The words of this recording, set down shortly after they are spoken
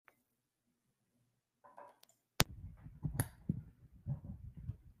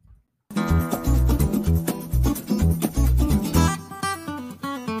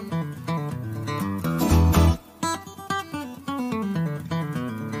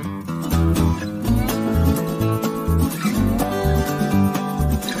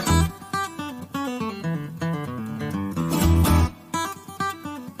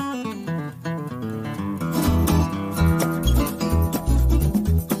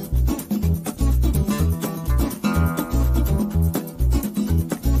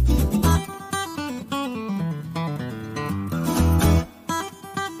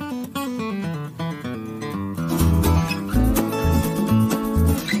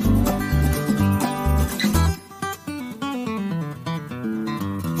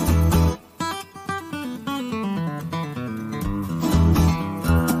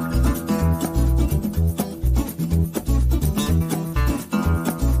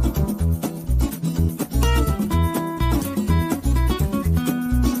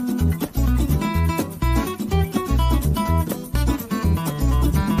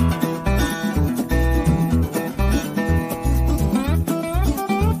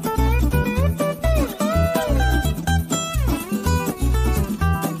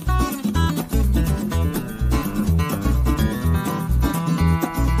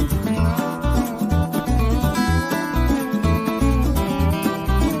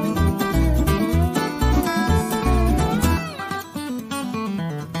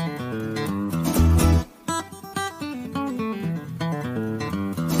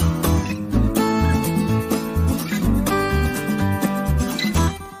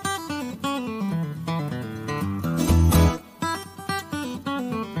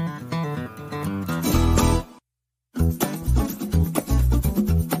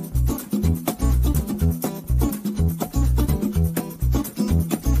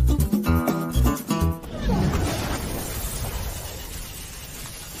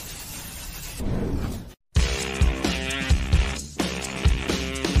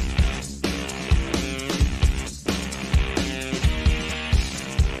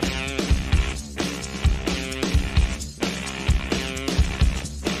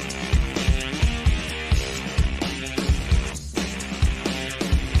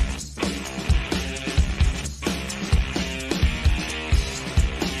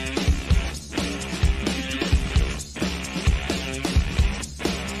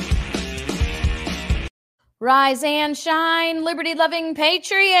Rise and shine, liberty-loving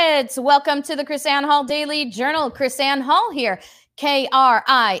patriots. Welcome to the KrisAnne Hall Daily Journal. KrisAnne Hall here,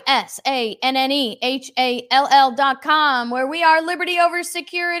 KrisAnnehall.com, where we are liberty over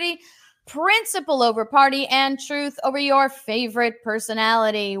security, principle over party, and truth over your favorite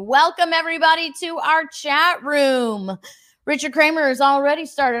personality. Welcome, everybody, to our chat room. Richard Kramer has already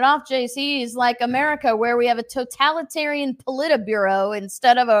started off JC's like America, where we have a totalitarian politburo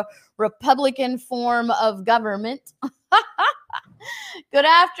instead of a Republican form of government. Good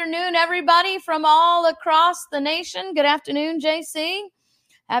afternoon, everybody from all across the nation. Good afternoon, JC.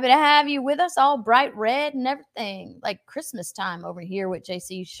 Happy to have you with us, all bright red and everything, like Christmas time over here with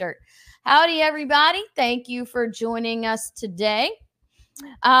JC's shirt. Howdy, everybody. Thank you for joining us today.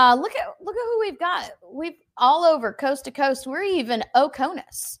 Look at who we've got. We've all over coast to coast. We're even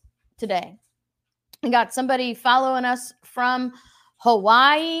Oconus today. We got somebody following us from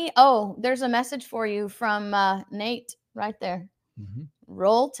Hawaii. Oh, there's a message for you from Nate right there. Mm-hmm.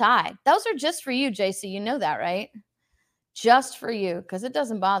 Roll Tide. Those are just for you, JC. You know that, right? Just for you, because it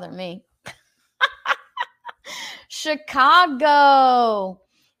doesn't bother me. Chicago,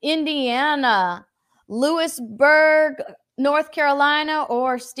 Indiana, Lewisburg, North Carolina,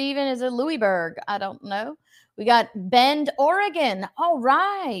 or Stephen, is it Louisburg? I don't know. We got Bend, Oregon. All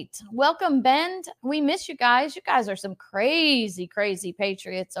right. Welcome, Bend. We miss you guys. You guys are some crazy, crazy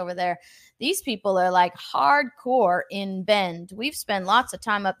patriots over there. These people are like hardcore in Bend. We've spent lots of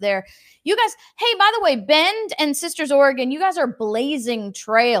time up there. You guys, hey, by the way, Bend and Sisters, Oregon, you guys are blazing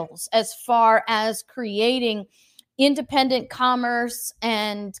trails as far as creating independent commerce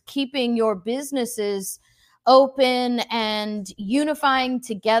and keeping your businesses open and unifying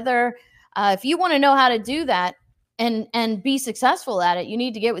together. If you want to know how to do that and be successful at it, you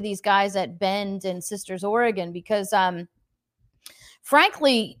need to get with these guys at Bend and Sisters, Oregon, because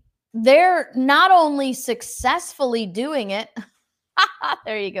frankly, they're not only successfully doing it.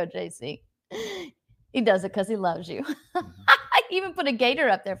 There you go, JC. He does it because he loves you. I even put a gator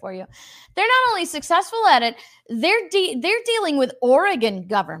up there for you. They're not only successful at it, they're dealing with Oregon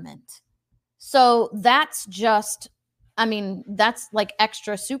government. So that's just, that's like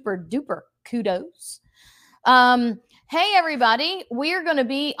extra super duper kudos. Hey, everybody, we're going to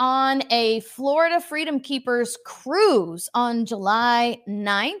be on a Florida Freedom Keepers cruise on July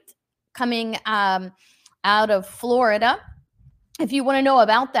 9th, coming out of Florida. If you want to know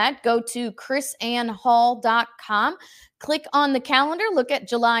about that, go to KrisAnneHall.com. Click on the calendar, look at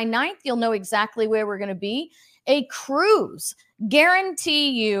July 9th. You'll know exactly where we're going to be. A cruise. Guarantee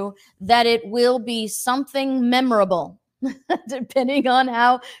you that it will be something memorable, depending on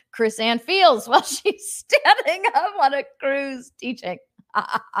how KrisAnne feels while she's standing up on a cruise teaching.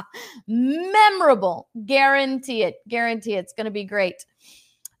 Memorable. Guarantee it. Guarantee it's going to be great.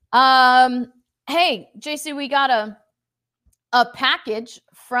 Hey, JC, we got a package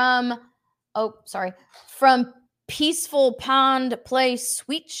from Peaceful Pond Place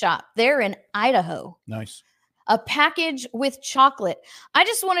Sweet Shop. They're in Idaho. Nice. A package with chocolate.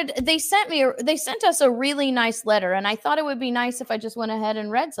 They sent us a really nice letter, and I thought it would be nice if I just went ahead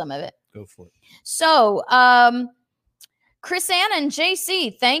and read some of it. Go for it. So, KrisAnne and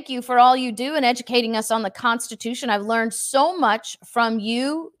JC, thank you for all you do in educating us on the Constitution. I've learned so much from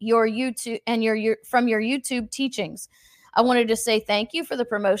you, your YouTube, and from your YouTube teachings. I wanted to say thank you for the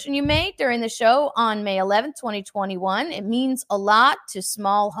promotion you made during the show on May 11th, 2021. It means a lot to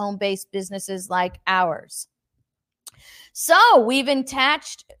small home-based businesses like ours. So we've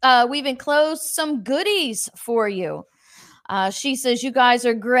enclosed some goodies for you. She says, you guys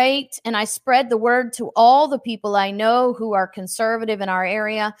are great, and I spread the word to all the people I know who are conservative in our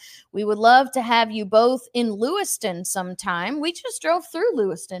area. We would love to have you both in Lewiston sometime. We just drove through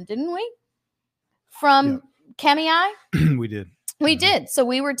Lewiston, didn't we? From Kamiah? We did. We did. So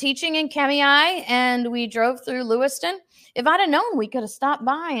we were teaching in Kamiah, and we drove through Lewiston. If I'd have known, we could have stopped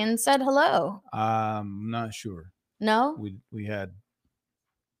by and said hello. I'm not sure. No? We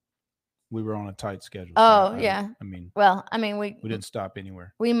were on a tight schedule. Oh, so yeah. We didn't stop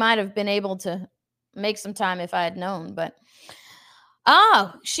anywhere. We might have been able to make some time if I had known, but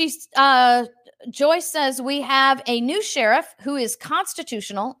Joyce says we have a new sheriff who is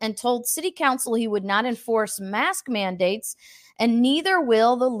constitutional and told city council he would not enforce mask mandates, and neither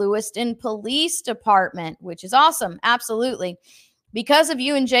will the Lewiston Police Department, which is awesome. Absolutely. Because of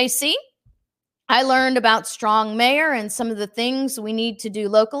you and JC, I learned about strong mayor and some of the things we need to do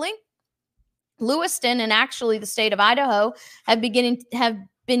locally. Lewiston and actually the state of Idaho have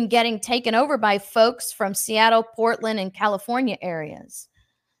been getting taken over by folks from Seattle, Portland, and California areas.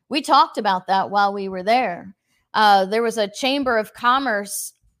 We talked about that while we were there. There was a Chamber of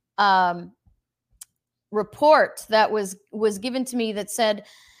Commerce report that was given to me that said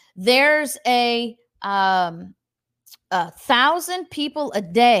there's 1,000 people a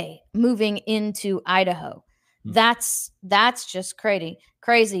day moving into Idaho. That's just crazy.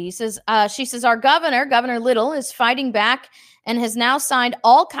 He says, she says, our Governor Little, is fighting back and has now signed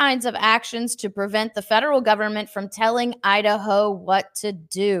all kinds of actions to prevent the federal government from telling Idaho what to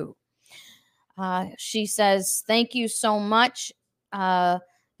do. She says, thank you so much.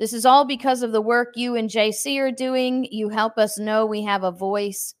 This is all because of the work you and JC are doing. You help us know we have a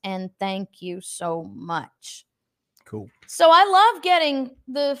voice, and thank you so much. Cool. So I love getting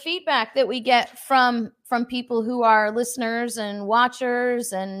the feedback that we get from people who are listeners and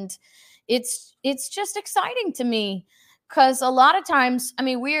watchers, and it's just exciting to me because a lot of times, I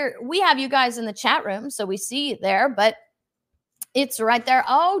mean, we have you guys in the chat room, so we see you there, but it's right there.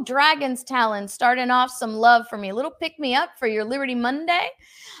 Oh, Dragon's Talon starting off some love for me. A little pick me up for your Liberty Monday.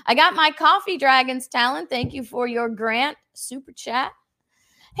 I got my coffee, Dragon's Talon. Thank you for your grant super chat.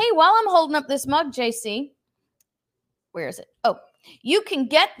 Hey, while I'm holding up this mug, JC, where is it? Oh, you can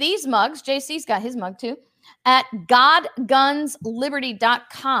get these mugs. JC's got his mug too at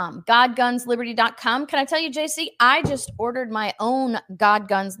godgunsliberty.com. Godgunsliberty.com. Can I tell you, JC, I just ordered my own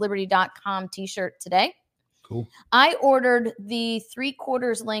godgunsliberty.com t-shirt today. Cool. I ordered the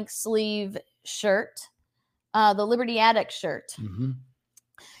 3/4 length sleeve shirt, the Liberty Addict shirt. Mm-hmm.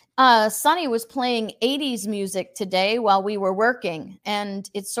 Sonny was playing 80s music today while we were working, and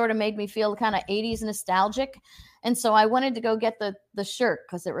it sort of made me feel kind of 80s nostalgic. And so I wanted to go get the shirt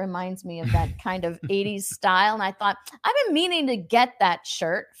because it reminds me of that kind of 80s style. And I thought, I've been meaning to get that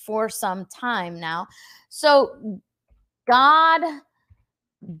shirt for some time now. So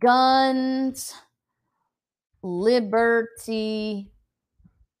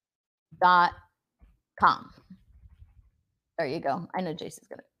godgunsliberty.com. There you go. I know Jason's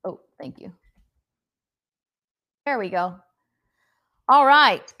going to. Oh, thank you. There we go. All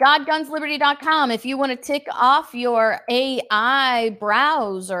right. Godgunsliberty.com. If you want to tick off your AI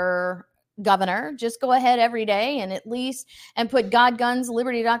browser, Governor, just go ahead every day and put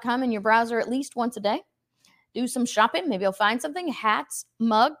godgunsliberty.com in your browser at least once a day. Do some shopping. Maybe you'll find something. Hats,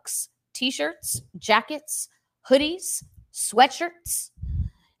 mugs, t-shirts, jackets, hoodies, sweatshirts.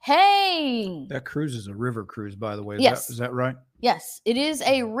 Hey. That cruise is a river cruise, by the way. Yes. Is that right? Yes, it is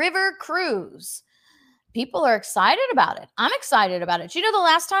a river cruise. People are excited about it. I'm excited about it. You know, the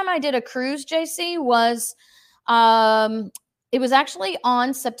last time I did a cruise, JC, was it was actually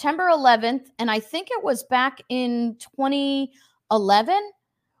on September 11th, and I think it was back in 2011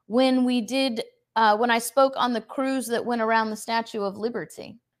 when we did when I spoke on the cruise that went around the Statue of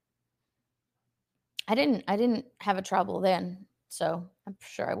Liberty. I didn't have a trouble then, so I'm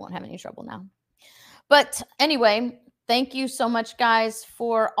sure I won't have any trouble now. But anyway, thank you so much, guys,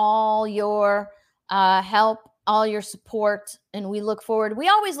 for all your help, all your support, and we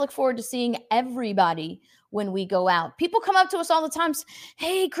always look forward to seeing everybody when we go out. People come up to us all the time.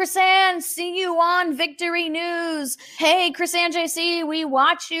 Hey, KrisAnne, see you on Victory News. Hey, KrisAnne JC, we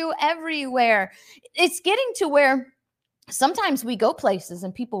watch you everywhere. It's getting to where sometimes we go places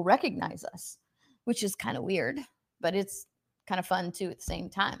and people recognize us, which is kind of weird, but it's kind of fun too at the same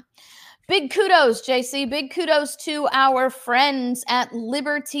time. Big kudos, JC. Big kudos to our friends at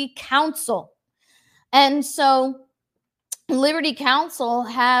Liberty Counsel. And so Liberty Counsel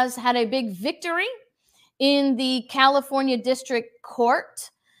has had a big victory in the California District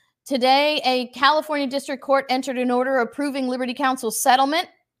Court. Today, a California District Court entered an order approving Liberty Counsel's settlement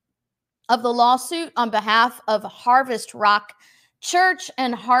of the lawsuit on behalf of Harvest Rock Church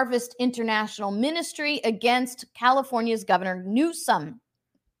and Harvest International Ministry against California's Governor Newsom.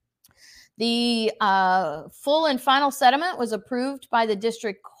 The full and final settlement was approved by the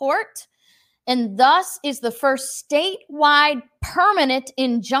district court and thus is the first statewide permanent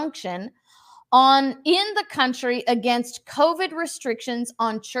injunction in the country against COVID restrictions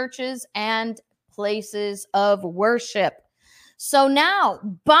on churches and places of worship. So now,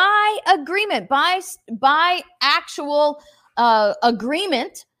 by agreement, by actual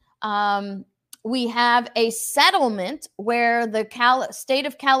agreement, we have a settlement where the state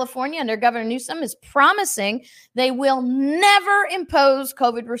of California under Governor Newsom is promising they will never impose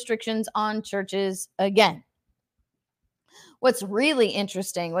COVID restrictions on churches again. What's really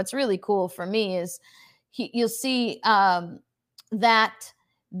interesting, what's really cool for me is you'll see that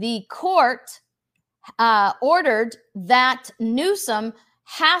the court ordered that Newsom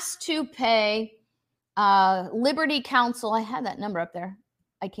has to pay Liberty Counsel. I had that number up there.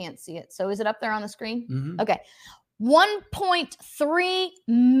 I can't see it. So is it up there on the screen? Mm-hmm. Okay. $1.3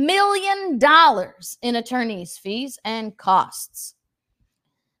 million in attorney's fees and costs.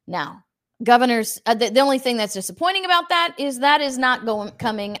 Now, Governor's the only thing that's disappointing about that is not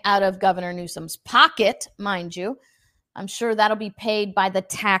coming out of Governor Newsom's pocket, mind you. I'm sure that'll be paid by the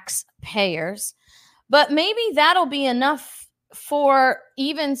taxpayers, but maybe that'll be enough for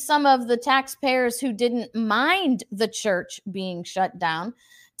even some of the taxpayers who didn't mind the church being shut down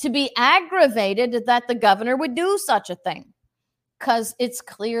to be aggravated that the governor would do such a thing, because it's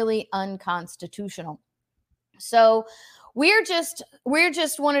clearly unconstitutional. So we're just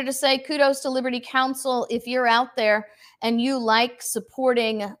wanted to say kudos to Liberty Counsel. If you're out there and you like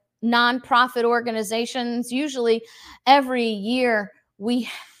supporting nonprofit organizations, usually every year we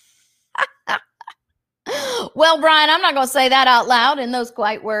well, Brian, I'm not going to say that out loud in those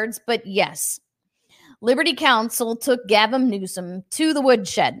quiet words, but yes, Liberty Counsel took Gavin Newsom to the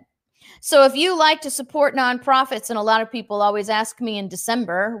woodshed. So if you like to support nonprofits, and a lot of people always ask me in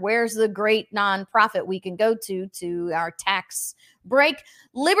December, where's the great nonprofit we can go to our tax break?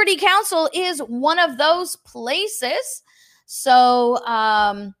 Liberty Counsel is one of those places.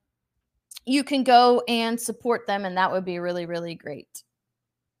 So you can go and support them, and that would be really, really great.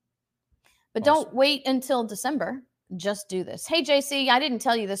 But awesome. Don't wait until December. Just do this. Hey, JC, I didn't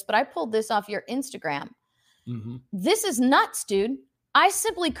tell you this, but I pulled this off your Instagram. Mm-hmm. This is nuts, dude. I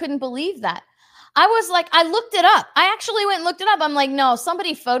simply couldn't believe that. I was like, I looked it up. I actually went and looked it up. I'm like, no,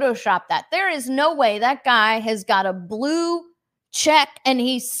 somebody photoshopped that. There is no way that guy has got a blue check and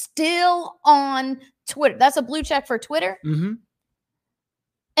he's still on Twitter. That's a blue check for Twitter. Mm-hmm.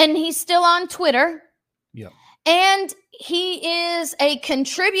 And he's still on Twitter. Yeah. And he is a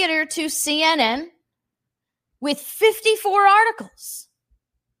contributor to CNN with 54 articles.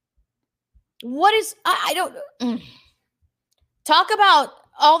 What is, I don't, talk about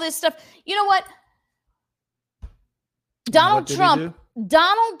all this stuff. You know what? Donald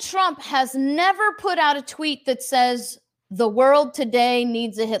Trump has never put out a tweet that says the world today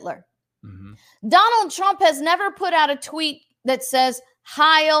needs a Hitler. Mm-hmm. Donald Trump has never put out a tweet that says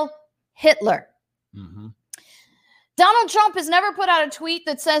Heil Hitler. Mm-hmm. Donald Trump has never put out a tweet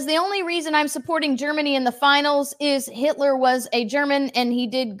that says the only reason I'm supporting Germany in the finals is Hitler was a German and he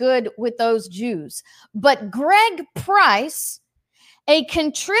did good with those Jews. But Greg Price, a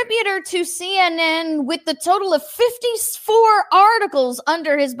contributor to CNN with the total of 54 articles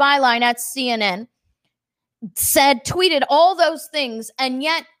under his byline at CNN, tweeted all those things. And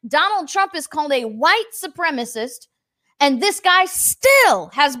yet Donald Trump is called a white supremacist. And this guy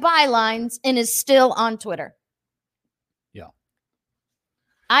still has bylines and is still on Twitter. Yeah.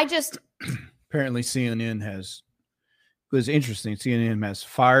 Apparently CNN it was interesting. CNN has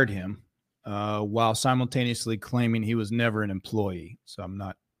fired him while simultaneously claiming he was never an employee. So I'm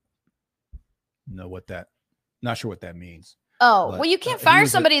not sure what that means. Oh, but, well, you can't fire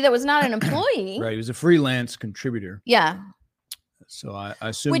somebody that was not an employee. Right. He was a freelance contributor. Yeah. So I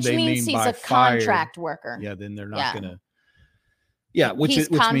assume which they means mean he's by a contract fired, worker. Yeah. Then they're not going to. Yeah. Which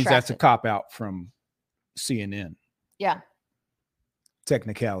means that's a cop out from CNN. Yeah.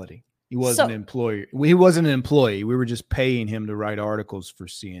 Technicality. He wasn't an employee. He wasn't an employee. We were just paying him to write articles for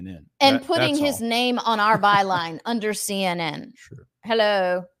CNN. And putting his name on our byline under CNN. Sure.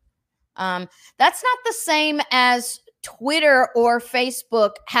 Hello. That's not the same as Twitter or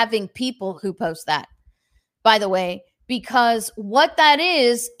Facebook having people who post that, by the way, because what that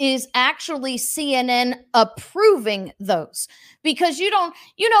is actually CNN approving those. Because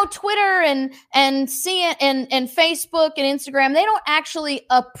Twitter and CNN and Facebook and Instagram, they don't actually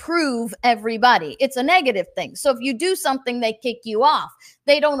approve everybody. It's a negative thing. So if you do something, they kick you off.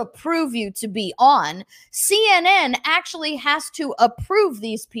 They don't approve you to be on. CNN actually has to approve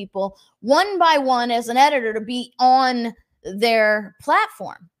these people one by one as an editor to be on their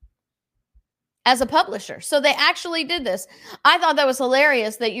platform as a publisher. So they actually did this. I thought that was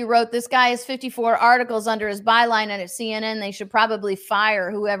hilarious that you wrote this guy has 54 articles under his byline and at CNN. They should probably fire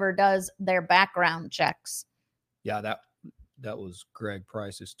whoever does their background checks. Yeah, that was Greg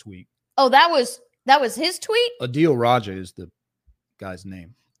Price's tweet. Oh, that was his tweet? Adil Raja is the guy's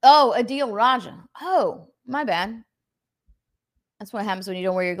name. Oh, Adil Raja. Oh, my bad. That's what happens when you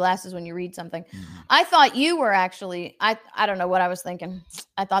don't wear your glasses when you read something. Mm-hmm. I thought you were actually, I don't know what I was thinking.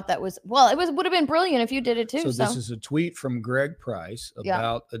 I thought that was, would have been brilliant if you did it too. So this is a tweet from Greg Price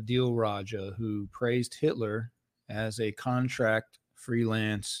about Adil Raja, who praised Hitler as a contract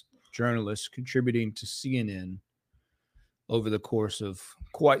freelance journalist contributing to CNN over the course of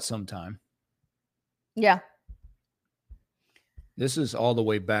quite some time. Yeah. This is all the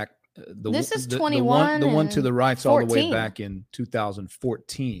way back. This is 21. The one to the right's 14. all the way back in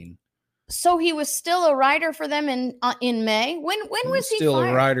 2014. So he was still a writer for them in May. When was he still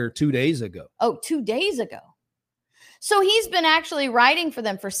fired? a writer 2 days ago? Oh, 2 days ago. So he's been actually writing for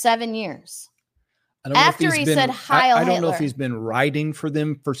them for 7 years. After he said Heil I don't Hitler. know if he's been writing for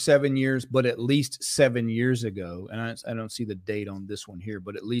them for 7 years, but at least 7 years ago, and I don't see the date on this one here,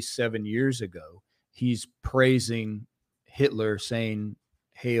 but at least 7 years ago, he's praising Hitler, saying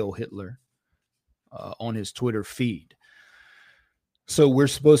Hail Hitler on his Twitter feed. So we're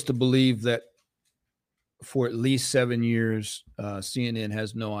supposed to believe that for at least 7 years, CNN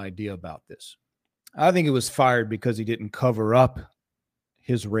has no idea about this. I think it was fired because he didn't cover up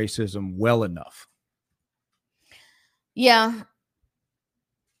his racism well enough. Yeah.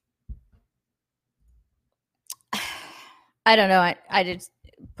 I don't know. I did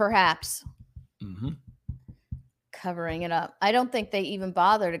perhaps covering it up. I don't think they even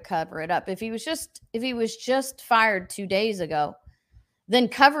bother to cover it up. If he was just fired 2 days ago, then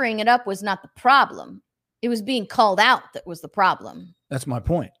covering it up was not the problem. It was being called out that was the problem. That's my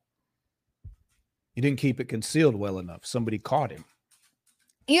point. He didn't keep it concealed well enough. Somebody caught him.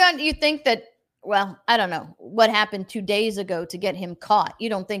 You think that, well, I don't know what happened 2 days ago to get him caught. You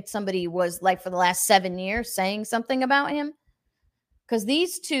don't think somebody was like for the last 7 years saying something about him? Because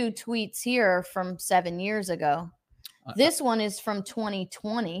these two tweets here are from 7 years ago. This one is from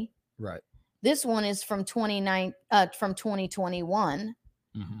 2020. Right. This one is from 2021.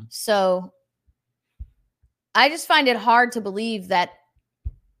 So I just find it hard to believe that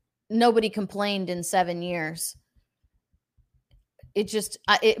nobody complained in 7 years.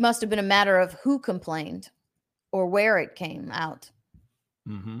 It must have been a matter of who complained or where it came out.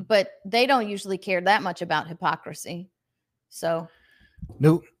 But they don't usually care that much about hypocrisy. So,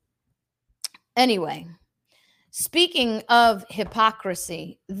 nope. Anyway, speaking of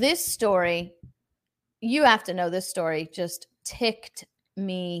hypocrisy, this story, you have to know this story just ticked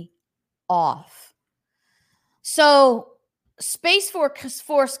me off. So, Space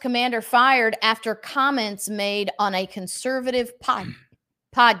Force commander fired after comments made on a conservative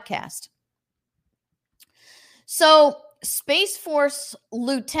podcast. So, Space Force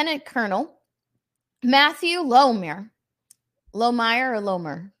Lieutenant Colonel Matthew Lohmeyer,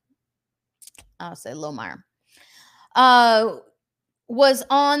 I'll say Lohmeyer, was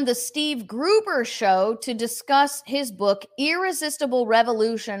on the Steve Gruber show to discuss his book, Irresistible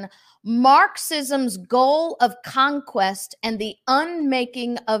Revolution: Marxism's Goal of Conquest and the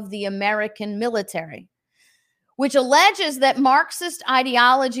Unmaking of the American Military, which alleges that Marxist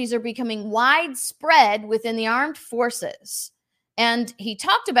ideologies are becoming widespread within the armed forces. And he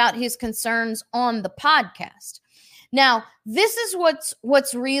talked about his concerns on the podcast. Now, this is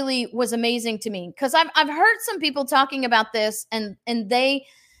what's really was amazing to me, because I've heard some people talking about this, and they,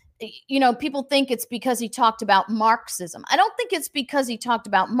 people think it's because he talked about Marxism. I don't think it's because he talked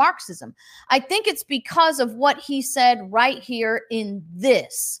about Marxism. I think it's because of what he said right here in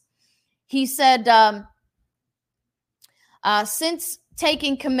this. He said, since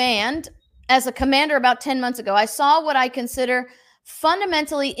taking command as a commander about 10 months ago, I saw what I consider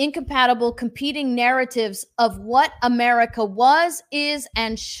fundamentally incompatible competing narratives of what America was, is,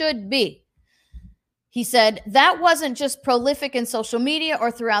 and should be. He said that wasn't just prolific in social media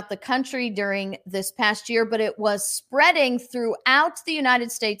or throughout the country during this past year, but it was spreading throughout the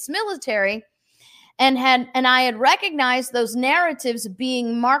United States military, and I had recognized those narratives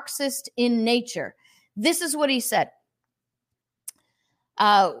being Marxist in nature. This is what he said.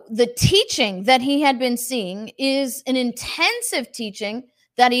 The teaching that he had been seeing is an intensive teaching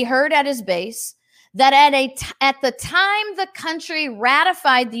that he heard at his base, that at the time the country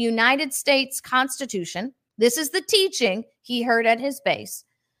ratified the United States Constitution, this is the teaching he heard at his base,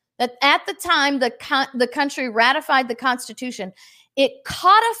 that at the time the country ratified the Constitution, it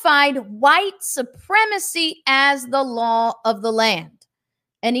codified white supremacy as the law of the land.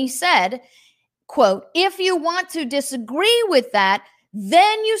 And he said, quote, if you want to disagree with that,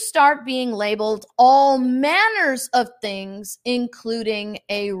 then you start being labeled all manners of things, including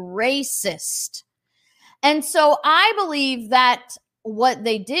a racist. And so I believe that what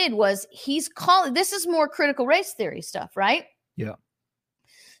they did was this is more critical race theory stuff, right? Yeah.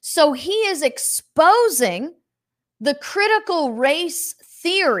 So he is exposing the critical race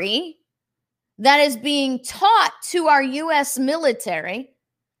theory that is being taught to our U.S. military,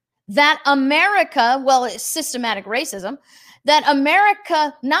 that America, well, it's systematic racism, that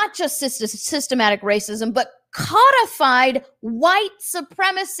America, not just systematic racism, but codified white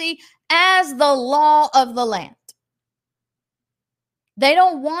supremacy as the law of the land. They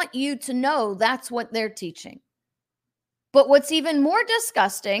don't want you to know that's what they're teaching. But what's even more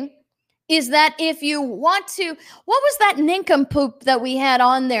disgusting is that if you want to, what was that nincompoop that we had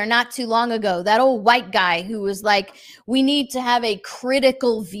on there not too long ago? That old white guy who was like, we need to have a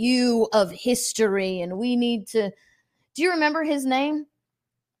critical view of history, and we need to, Do you remember his name?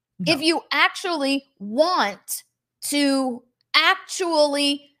 No. If you actually want to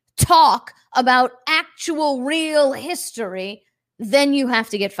actually talk about actual real history, then you have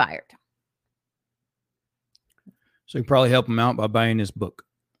to get fired. So you probably help him out by buying his book.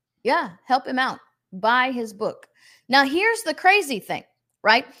 Yeah, help him out. Buy his book. Now, here's the crazy thing,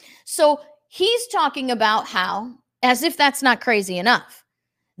 right? So he's talking about how, as if that's not crazy enough,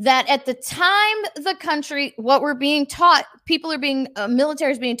 that at the time the country, what we're being taught,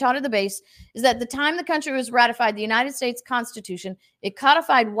 military is being taught at the base, is that the time the country was ratified the United States Constitution, it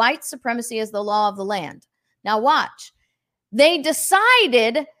codified white supremacy as the law of the land. Now watch. They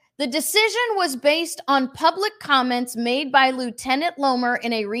decided the decision was based on public comments made by Lieutenant Lomer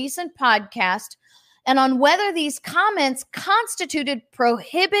in a recent podcast and on whether these comments constituted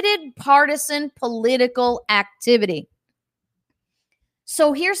prohibited partisan political activity.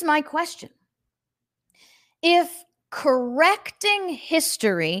 So here's my question. If correcting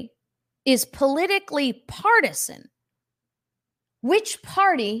history is politically partisan, which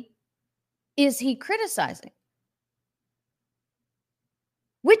party is he criticizing?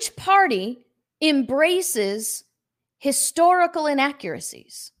 Which party embraces historical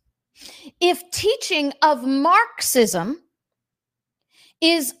inaccuracies? If teaching of Marxism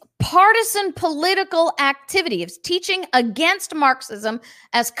is partisan political activity, if teaching against Marxism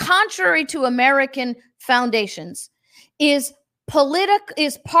as contrary to American foundations is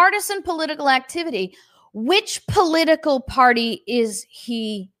partisan political activity, which political party is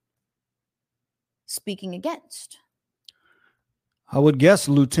he speaking against? I would guess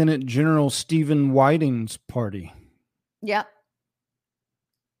Lieutenant General Stephen Whiting's party. Yep.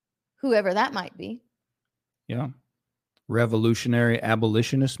 Whoever that might be. Yeah. Revolutionary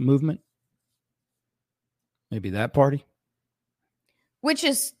Abolitionist Movement. Maybe that party. Which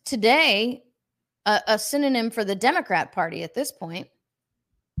is today a synonym for the Democrat Party at this point.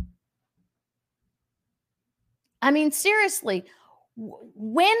 I mean, seriously,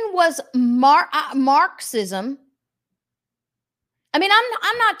 when was Marxism? I mean,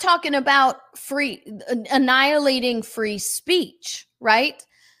 I'm not talking about annihilating free speech, right?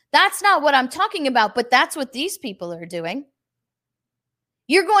 That's not what I'm talking about, but that's what these people are doing.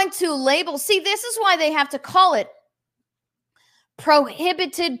 You're going to label, see, this is why they have to call it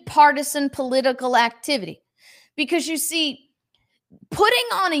prohibited partisan political activity. Because you see, putting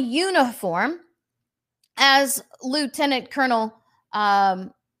on a uniform, as Lieutenant Colonel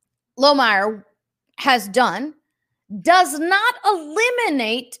Lohmeyer has done, does not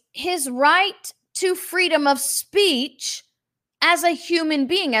eliminate his right to freedom of speech as a human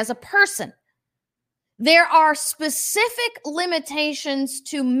being, as a person. There are specific limitations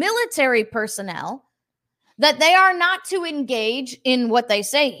to military personnel that they are not to engage in what they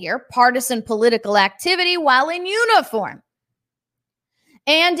say here, partisan political activity while in uniform.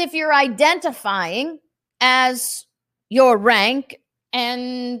 And if you're identifying as your rank,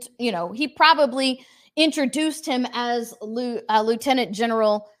 and, you know, he probably introduced him as Lieutenant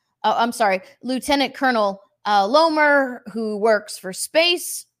Colonel Lomer, who works for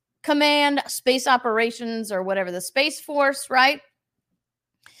Space Command, Space Operations, or whatever, the Space Force, right?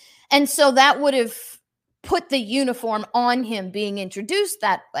 And so that would have put the uniform on him being introduced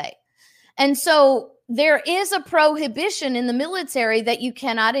that way. And so there is a prohibition in the military that you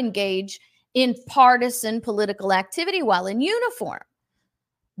cannot engage in partisan political activity while in uniform.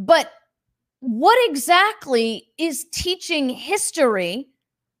 But what exactly is teaching history?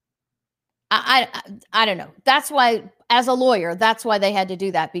 I don't know. That's why, as a lawyer, that's why they had to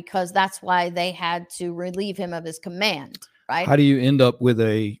do that, because that's why they had to relieve him of his command, right? How do you end up with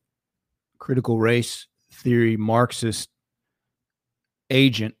a critical race theory Marxist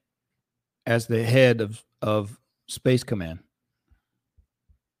agent as the head of Space Command?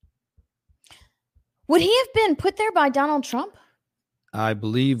 Would he have been put there by Donald Trump? I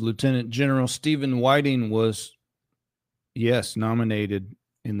believe Lieutenant General Stephen Whiting was, yes, nominated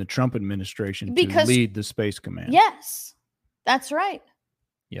in the Trump administration to lead the Space Command. Yes, that's right.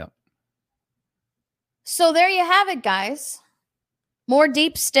 Yeah. So there you have it, guys. More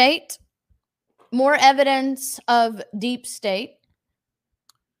deep state, more evidence of deep state.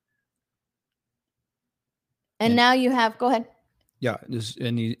 And now you have, go ahead. Yeah,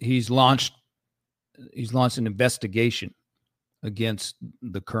 he's launched an investigation against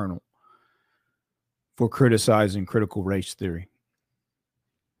the colonel for criticizing critical race theory.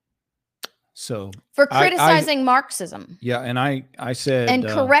 So for criticizing Marxism. Yeah, and I said, and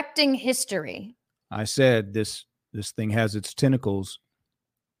correcting history. I said this thing has its tentacles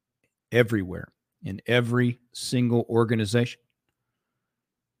everywhere, in every single organization.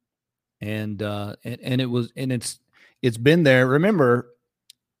 And it's it's been there. Remember,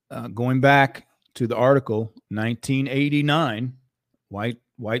 going back to the article, 1989, white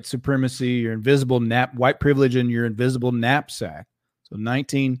supremacy, your invisible white privilege in your invisible knapsack. So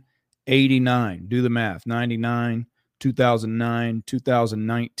 1989, do the math, 99, 2009,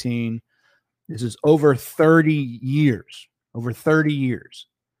 2019. This is over 30 years,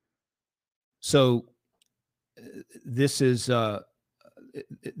 So this is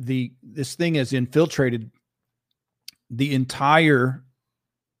this thing has infiltrated the entire,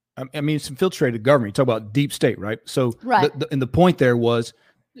 I mean, it's infiltrated government. You talk about deep state, right? So right. And the point there was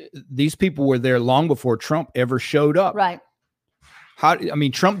these people were there long before Trump ever showed up. Right.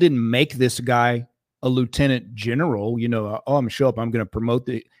 Trump didn't make this guy a lieutenant general, I'm going to show up. I'm going to promote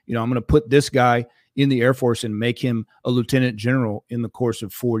I'm going to put this guy in the Air Force and make him a lieutenant general in the course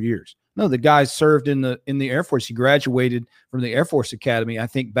of 4 years. No, the guy served in the Air Force. He graduated from the Air Force Academy, I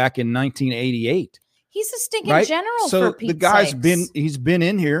think, back in 1988. He's a stinking general. So for Pete's the guy's sakes. he's been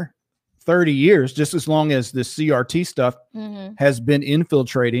in here 30 years, just as long as the CRT stuff has been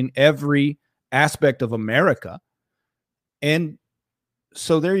infiltrating every aspect of America. And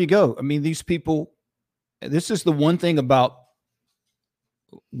so there you go. I mean, these people, this is the one thing about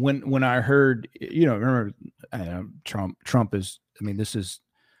when I heard, remember Trump is, this is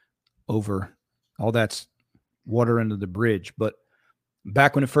over, all that's water under the bridge. But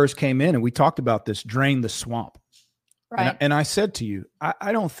back when it first came in, and we talked about this, drain the swamp. Right. And I said to you,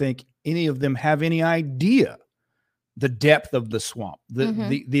 I don't think any of them have any idea the depth of the swamp,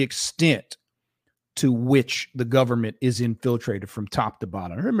 the extent to which the government is infiltrated from top to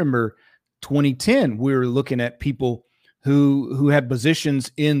bottom. I remember 2010, we were looking at people who had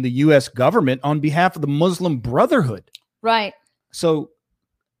positions in the U.S. government on behalf of the Muslim Brotherhood. Right. So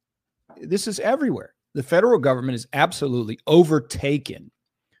this is everywhere. The federal government is absolutely overtaken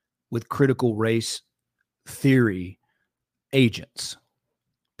with critical race theory agents,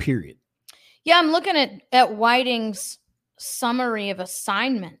 period. Yeah, I'm looking at Whiting's summary of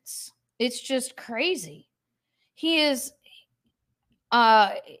assignments. It's just crazy. He is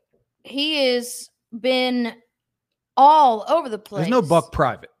been all over the place. There's no buck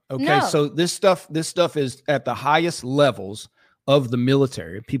private. Okay. No. So this stuff is at the highest levels of the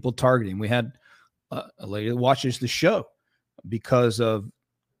military, people targeting. We had a lady that watches the show because of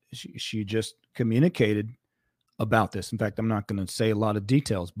she just communicated about this. In fact, I'm not going to say a lot of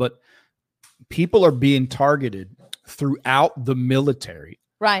details, but people are being targeted throughout the military,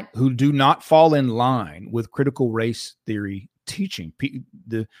 right, who do not fall in line with critical race theory teaching.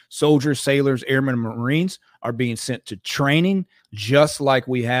 The soldiers, sailors, airmen, and Marines are being sent to training, just like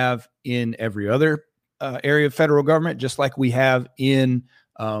we have in every other area of federal government, just like we have in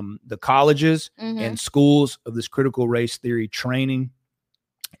the colleges and schools of this critical race theory training.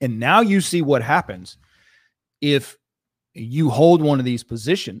 And now you see what happens if you hold one of these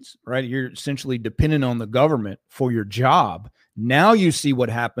positions, right? You're essentially dependent on the government for your job. Now you see what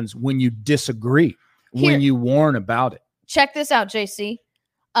happens when you disagree, when you warn about it. Check this out, JC.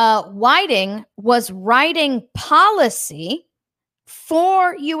 Whiting was writing policy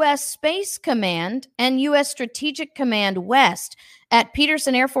for U.S. Space Command and U.S. Strategic Command West at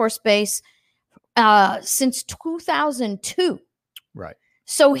Peterson Air Force Base since 2002. Right.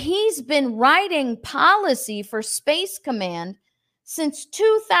 So he's been writing policy for Space Command since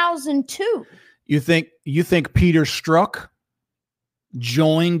 2002. You think Peter Strzok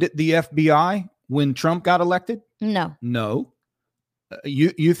joined the FBI when Trump got elected? No.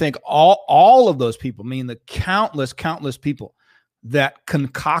 You think all of those people, the countless people that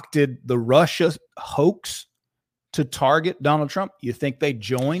concocted the Russia hoax to target Donald Trump, you think they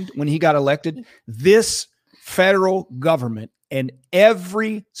joined when he got elected? This federal government and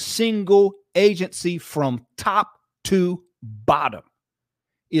every single agency from top to bottom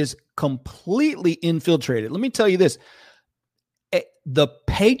is completely infiltrated. Let me tell you this. The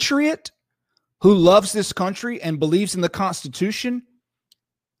patriot who loves this country and believes in the Constitution,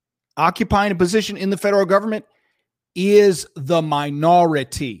 occupying a position in the federal government, is the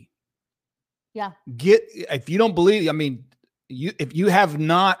minority. Yeah. If you don't believe, if you have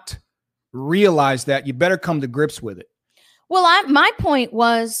not realized that, you better come to grips with it. Well, my point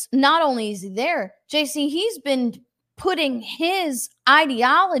was, not only is he there, JC, he's been putting his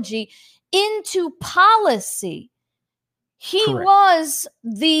ideology into policy. He Correct. was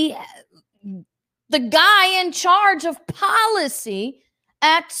the guy in charge of policy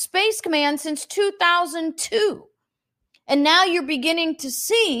at Space Command since 2002. And now you're beginning to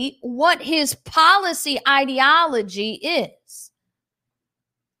see what his policy ideology is.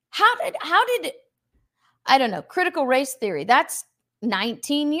 How did I don't know, critical race theory, that's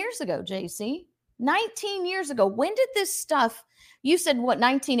 19 years ago, JC. 19 years ago. When did this stuff, you said what,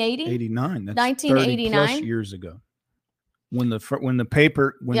 1980? 89. That's 1989? 30 plus years ago. When the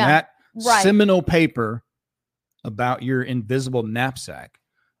paper, Yeah, that right. seminal paper about your invisible knapsack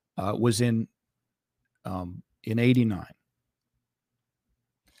was in 89.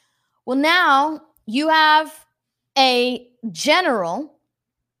 Well, now you have a general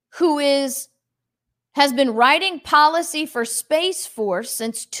who has been writing policy for Space Force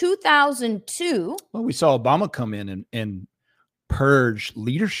since 2002. Well, we saw Obama come in and purge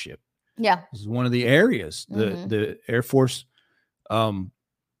leadership. Yeah. This is one of the areas. The Air Force, the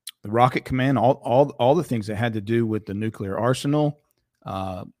Rocket Command, all the things that had to do with the nuclear arsenal,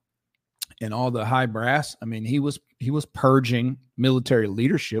 and all the high brass. I mean, he was purging military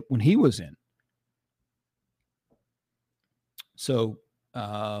leadership when he was in. So,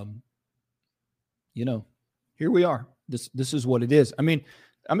 here we are. This is what it is. I mean,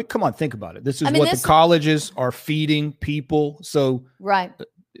 come on, think about it. This is what the colleges are feeding people. So, right.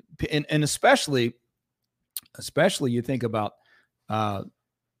 And especially you think about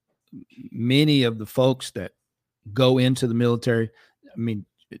many of the folks that go into the military. I mean,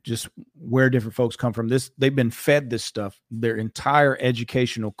 just where different folks come from. They've been fed this stuff their entire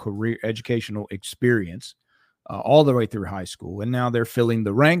educational experience, all the way through high school, and now they're filling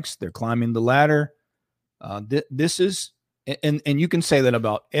the ranks. They're climbing the ladder. This is, and you can say that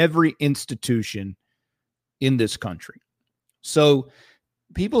about every institution in this country. So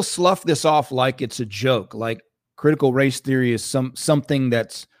people slough this off like it's a joke, like critical race theory is something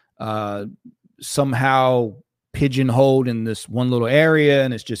that's somehow pigeonholed in this one little area,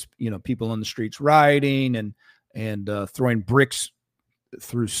 and it's just people on the streets rioting and throwing bricks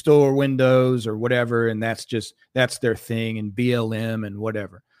through store windows or whatever, and that's their thing, and BLM and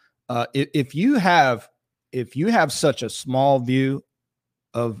whatever. If you have such a small view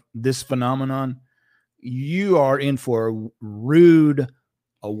of this phenomenon, you are in for a rude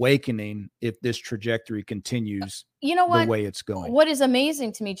awakening if this trajectory continues the way it's going. What is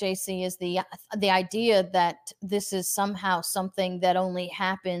amazing to me, JC, is the idea that this is somehow something that only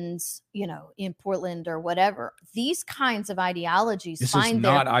happens, in Portland or whatever. These kinds of ideologies this is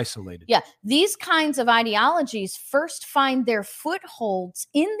not isolated. Yeah. These kinds of ideologies first find their footholds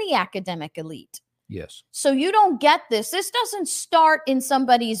in the academic elite. Yes. So you don't get this. This doesn't start in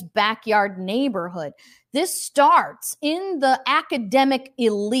somebody's backyard neighborhood. This starts in the academic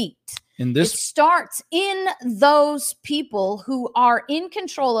elite. It starts in those people who are in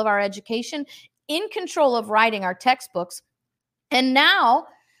control of our education, in control of writing our textbooks. And now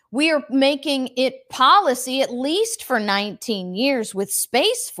we are making it policy, at least for 19 years with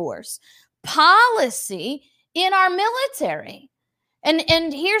Space Force, policy in our military.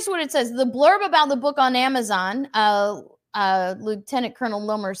 And here's what it says. The blurb about the book on Amazon, Lieutenant Colonel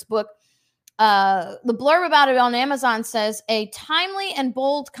Lomer's book, the blurb about it on Amazon says, a timely and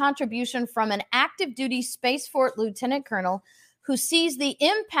bold contribution from an active duty Space Force lieutenant colonel who sees the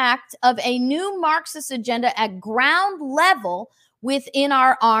impact of a new Marxist agenda at ground level within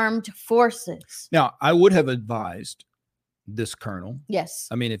our armed forces. Now, I would have advised this colonel. Yes.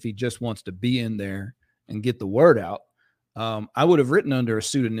 I mean, if he just wants to be in there and get the word out, I would have written under a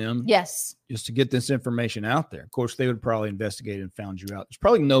pseudonym. Yes. Just to get this information out there. Of course, they would probably investigate and found you out. There's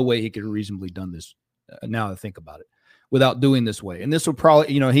probably no way he could have reasonably done this, now that I think about it, without doing this way. And this would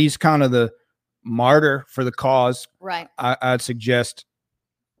probably, he's kind of the martyr for the cause. Right. I'd suggest,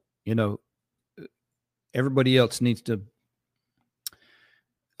 everybody else needs to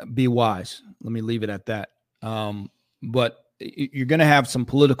be wise. Let me leave it at that. But you're going to have some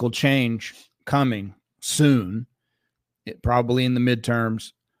political change coming soon. Probably in the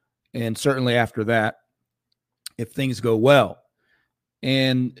midterms, and certainly after that, if things go well.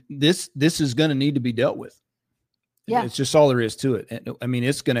 And this is going to need to be dealt with. Yeah. It's just all there is to it. And, I mean,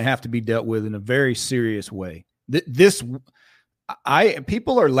 it's going to have to be dealt with in a very serious way.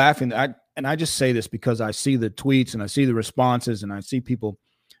 People are laughing. And I just say this because I see the tweets and I see the responses and I see people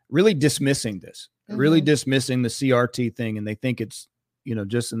really dismissing this, really dismissing the CRT thing. And they think it's,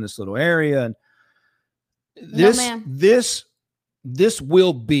 just in this little area. And this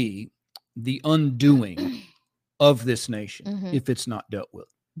will be the undoing of this nation if it's not dealt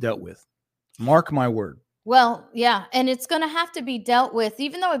with. Mark my word. Well, yeah, and it's going to have to be dealt with,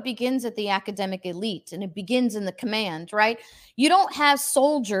 even though it begins at the academic elite and it begins in the command, right? You don't have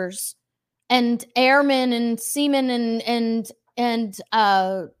soldiers and airmen and seamen and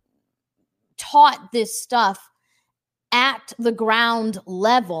taught this stuff at the ground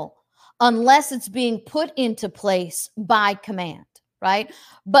level unless it's being put into place by command, right?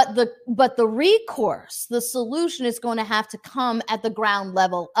 But the recourse, the solution is going to have to come at the ground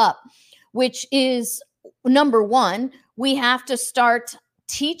level up. which is number one, we have to start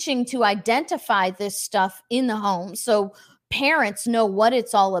teaching to identify this stuff in the home so parents know what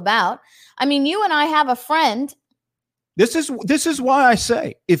it's all about. I mean, you and I have a friend. This is why I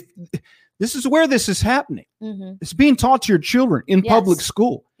say, if this is where this is happening, it's being taught to your children in public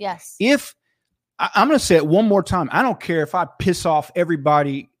school. Yes. If I'm going to say it one more time, I don't care if I piss off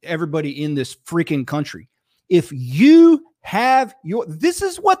everybody in this freaking country. If you have this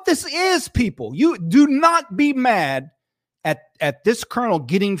is what this is, people. You do not be mad at this colonel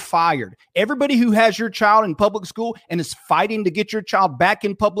getting fired. Everybody who has your child in public school and is fighting to get your child back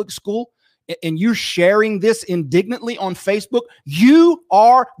in public school, and you're sharing this indignantly on Facebook, you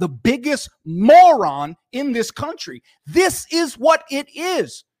are the biggest moron in this country. This is what it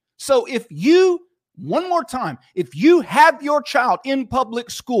is. So one more time, if you have your child in public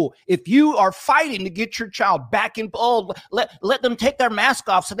school, if you are fighting to get your child back in, let them take their mask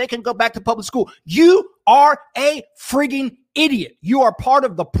off so they can go back to public school, you are a frigging idiot. You are part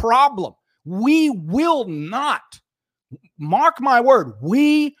of the problem. We will not, mark my word,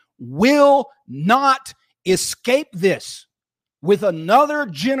 we will not escape this with another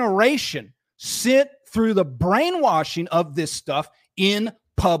generation sent through the brainwashing of this stuff in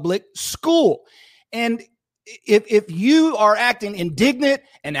public school. And if you are acting indignant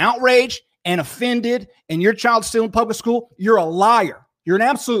and outraged and offended and your child's still in public school, you're a liar. You're an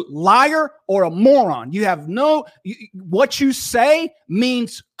absolute liar or a moron. You have what you say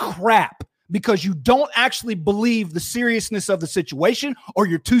means crap because you don't actually believe the seriousness of the situation or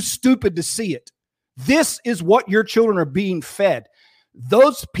you're too stupid to see it. This is what your children are being fed.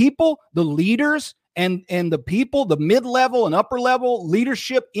 Those people, the leaders, and the people, the mid-level and upper-level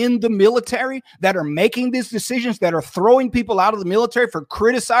leadership in the military that are making these decisions, that are throwing people out of the military for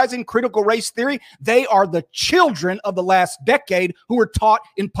criticizing critical race theory, they are the children of the last decade who were taught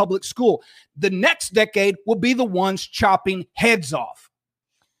in public school. The next decade will be the ones chopping heads off.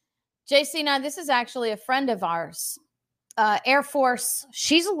 JC, now this is actually a friend of ours, Air Force.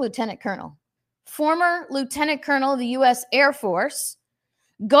 She's a lieutenant colonel, former lieutenant colonel of the U.S. Air Force,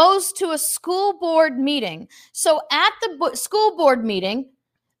 goes to a school board meeting. So at the school board meeting,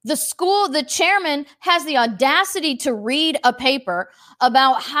 the chairman has the audacity to read a paper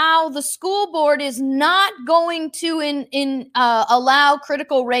about how the school board is not going to allow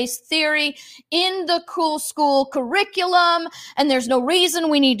critical race theory in the school curriculum. And there's no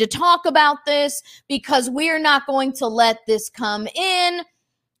reason we need to talk about this because we're not going to let this come in.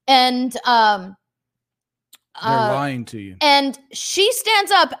 And, they're lying to you. And she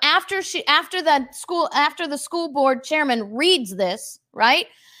stands up after the school board chairman reads this, right?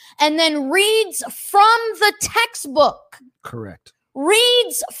 And then reads from the textbook. Correct.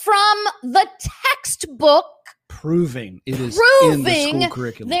 Reads from the textbook. Proving it is in the school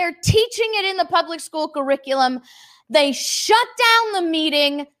curriculum. They're teaching it in the public school curriculum. They shut down the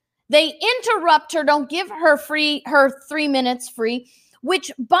meeting. They interrupt her, don't give her her 3 minutes free.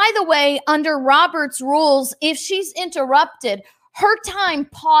 Which, by the way, under Robert's rules, if she's interrupted, her time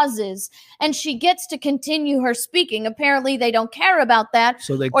pauses and she gets to continue her speaking. Apparently, they don't care about that.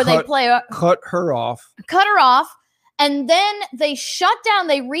 So they cut her off. Cut her off. And then they shut down.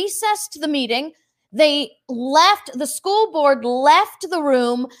 They recessed the meeting. The school board left the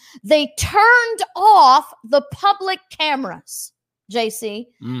room. They turned off the public cameras. JC,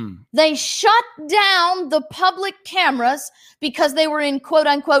 They shut down the public cameras because they were in quote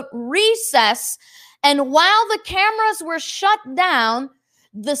unquote recess. And while the cameras were shut down,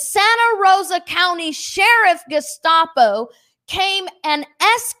 the Santa Rosa County Sheriff Gestapo came and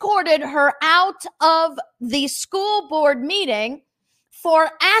escorted her out of the school board meeting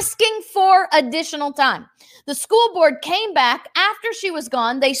for asking for additional time. The school board came back after she was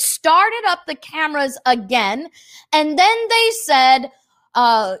gone. They started up the cameras again. And then they said,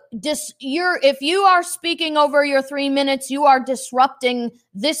 if you are speaking over your 3 minutes, you are disrupting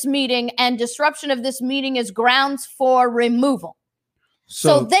this meeting, and disruption of this meeting is grounds for removal.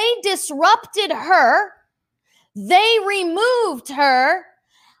 So they disrupted her. They removed her,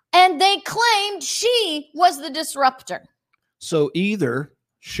 and they claimed she was the disruptor. So either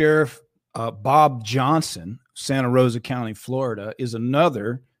Sheriff Bob Johnson, Santa Rosa County, Florida, is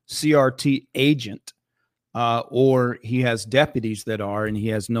another CRT agent, or he has deputies that are, and he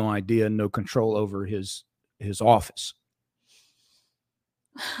has no idea, no control over his office.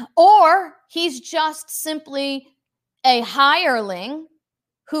 Or he's just simply a hireling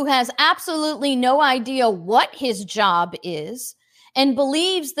who has absolutely no idea what his job is and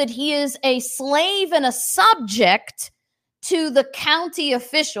believes that he is a slave and a subject to the county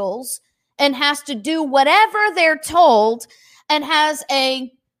officials and has to do whatever they're told, and has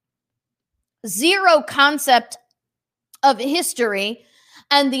a zero concept of history,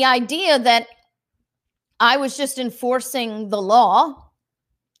 and the idea that I was just enforcing the law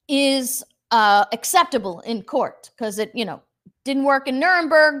is acceptable in court because it, didn't work in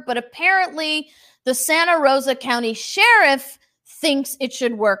Nuremberg, but apparently the Santa Rosa County Sheriff thinks it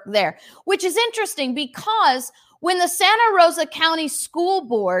should work there, which is interesting because when the Santa Rosa County School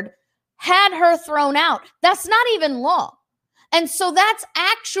Board had her thrown out, that's not even law. And so that's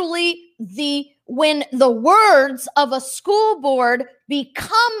actually when the words of a school board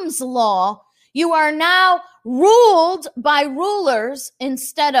becomes law, you are now ruled by rulers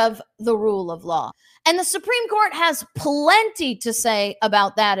instead of the rule of law. And the Supreme Court has plenty to say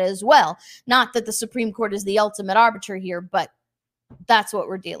about that as well. Not that the Supreme Court is the ultimate arbiter here, but that's what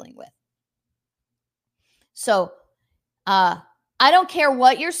we're dealing with. So I don't care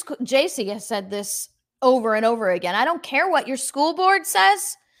what your school, JC has said this over and over again. I don't care what your school board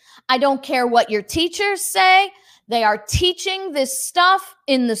says. I don't care what your teachers say. They are teaching this stuff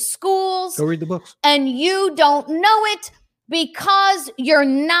in the schools. Go read the books. And you don't know it because you're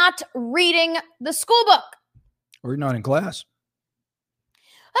not reading the school book. Or you're not in class.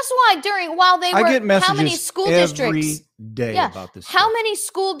 That's why while they were, I get messages how many school every districts day about this. How many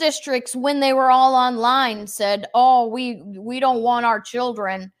school districts, when they were all online, said, "Oh, we don't want our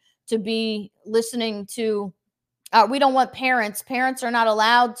children to be listening to. We don't want parents. Parents are not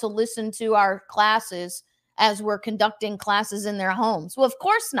allowed to listen to our classes as we're conducting classes in their homes." Well, of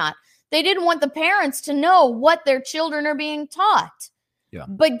course not. They didn't want the parents to know what their children are being taught. Yeah.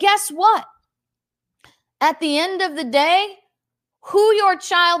 But guess what? At the end of the day, who your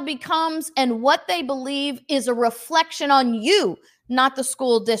child becomes and what they believe is a reflection on you, not the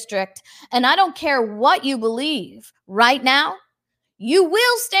school district. And I don't care what you believe right now, you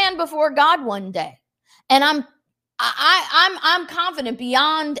will stand before God one day. And I'm confident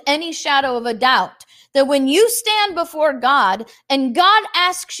beyond any shadow of a doubt that when you stand before God and God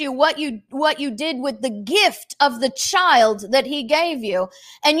asks you what you did with the gift of the child that he gave you,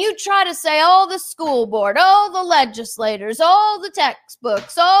 and you try to say, oh, the school board, oh, the legislators, oh, the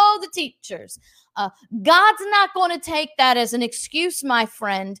textbooks, oh, the teachers, God's not going to take that as an excuse, my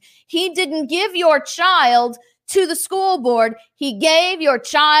friend. He didn't give your child to the school board. He gave your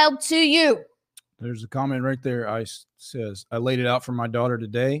child to you. There's a comment right there. Says, I laid it out for my daughter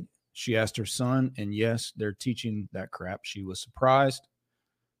today. She asked her son, and yes, they're teaching that crap. She was surprised.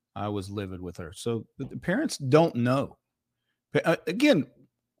 I was livid with her. So the parents don't know. Again,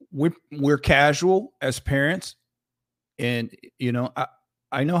 we're casual as parents, and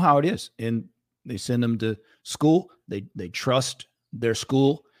I know how it is. And they send them to school. They trust their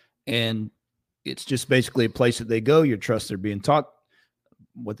school, and it's just basically a place that they go. You trust they're being taught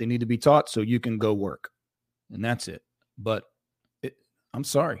what they need to be taught, so you can go work, and that's it. But I'm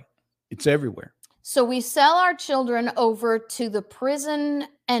sorry. It's everywhere. So we sell our children over to the prison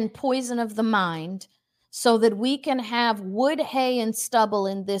and poison of the mind so that we can have wood, hay, and stubble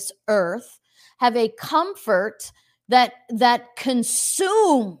in this earth, have a comfort that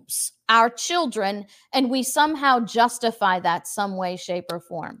consumes our children, and we somehow justify that some way, shape, or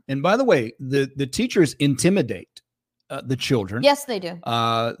form. And by the way, the teachers intimidate the children. Yes, they do.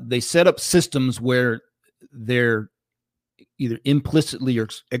 They set up systems where they're either implicitly or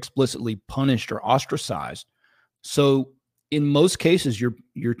explicitly punished or ostracized. So in most cases,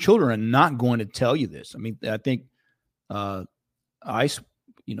 your children are not going to tell you this. I mean, I think ICE,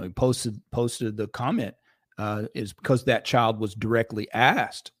 posted the comment is because that child was directly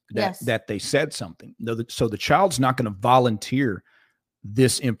asked that they said something. So the child's not going to volunteer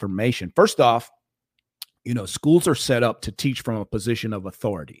this information. First off, schools are set up to teach from a position of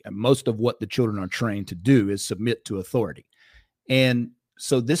authority. And most of what the children are trained to do is submit to authority. And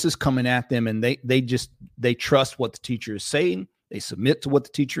so this is coming at them, and they trust what the teacher is saying. They submit to what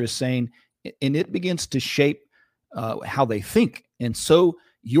the teacher is saying, and it begins to shape how they think. And so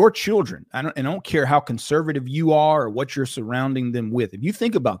your children, I don't care how conservative you are or what you're surrounding them with. If you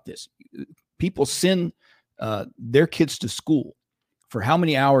think about this, people send their kids to school for how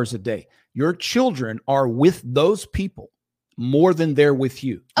many hours a day? Your children are with those people more than they're with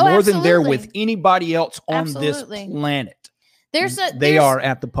you, more than they're with anybody else on this planet. They are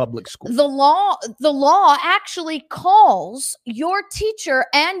at the public school. The law actually calls your teacher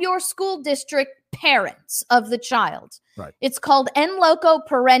and your school district parents of the child. Right. It's called en loco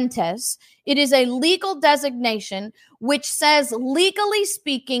parentis. It is a legal designation which says, legally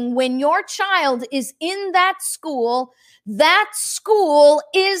speaking, when your child is in that school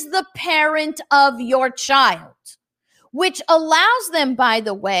is the parent of your child, which allows them, by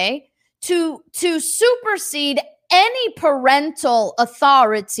the way, to supersede any parental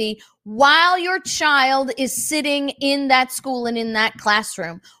authority while your child is sitting in that school and in that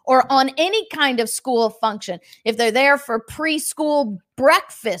classroom or on any kind of school function. If they're there for preschool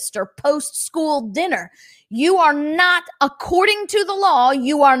breakfast or post-school dinner, you are not, according to the law,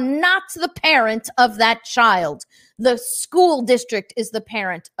 you are not the parent of that child. The school district is the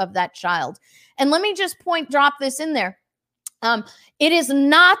parent of that child. And let me just drop this in there.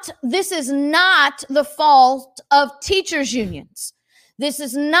 This is not the fault of teachers' unions. This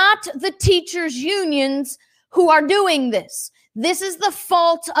is not the teachers' unions who are doing this. This is the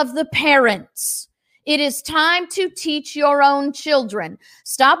fault of the parents. It is time to teach your own children.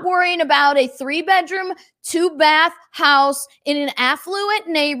 Stop worrying about a 3-bedroom, 2-bath house in an affluent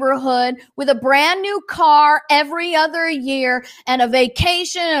neighborhood with a brand new car every other year and a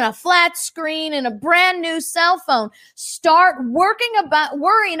vacation and a flat screen and a brand new cell phone. Start worrying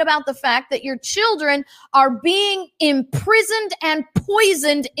about the fact that your children are being imprisoned and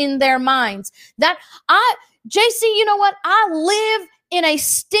poisoned in their minds. JC, you know what? I live in a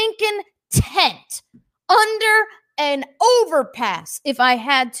stinking tent under an overpass if I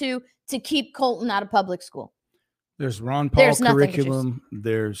had to keep Colton out of public school. There's Ron Paul curriculum.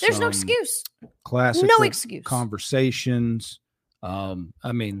 There's no excuse. Classical no excuse. Conversations.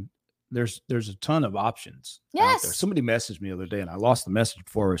 I mean, there's a ton of options. Yes. Out there. Somebody messaged me the other day, and I lost the message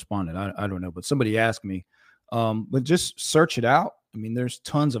before I responded. I don't know, but somebody asked me. But just search it out. I mean, there's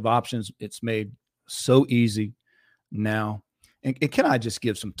tons of options. It's made so easy now. And can I just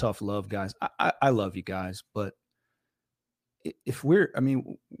give some tough love, guys? I love you guys, but if we're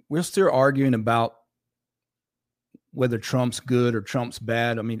still arguing about whether Trump's good or Trump's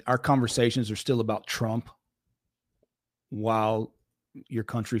bad. I mean, our conversations are still about Trump while your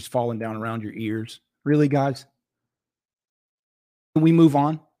country's falling down around your ears. Really, guys? Can we move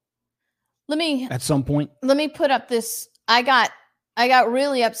on? At some point. Let me put up this. I got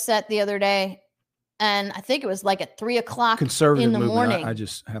really upset the other day. And I think it was like at 3 o'clock in the morning. I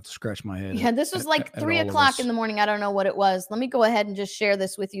just have to scratch my head. Yeah, this was like 3 o'clock in the morning. I don't know what it was. Let me go ahead and just share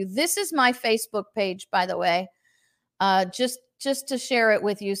this with you. This is my Facebook page, by the way. Just to share it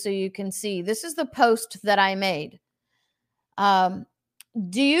with you so you can see. This is the post that I made.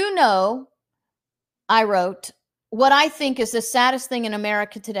 Do you know, I wrote, what I think is the saddest thing in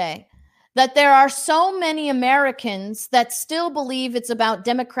America today? That there are so many Americans that still believe it's about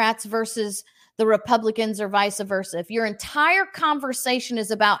Democrats versus the Republicans or vice versa. If your entire conversation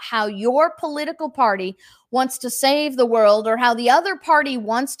is about how your political party wants to save the world or how the other party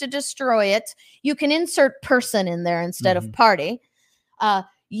wants to destroy it, you can insert person in there instead of party.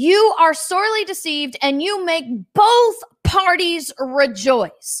 You are sorely deceived and you make both parties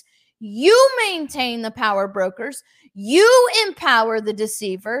rejoice. You maintain the power brokers. You empower the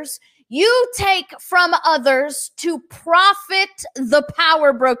deceivers. You take from others to profit the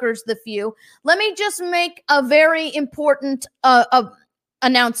power brokers, the few. Let me just make a very important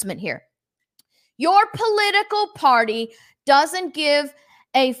announcement here. Your political party doesn't give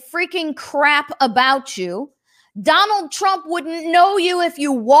a freaking crap about you. Donald Trump wouldn't know you if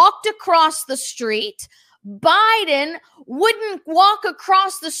you walked across the street. Biden wouldn't walk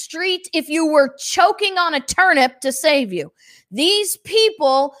across the street if you were choking on a turnip to save you. These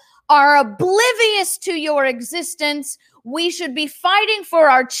people are oblivious to your existence. We should be fighting for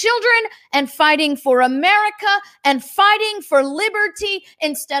our children and fighting for America and fighting for liberty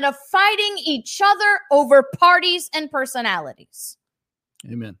instead of fighting each other over parties and personalities.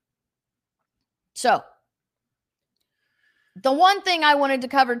 Amen. So, the one thing I wanted to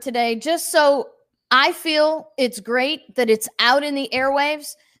cover today, just so I feel it's great that it's out in the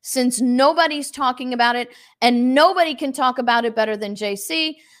airwaves, since nobody's talking about it and nobody can talk about it better than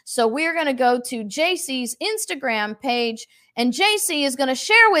JC. So we're going to go to JC's Instagram page, and JC is going to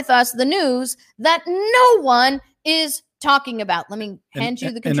share with us the news that no one is talking about. Let me hand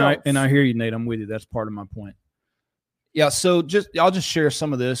you the controls. And I hear you, Nate. I'm with you. That's part of my point. Yeah. So I'll just share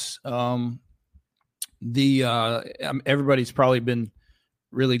some of this. Everybody's probably been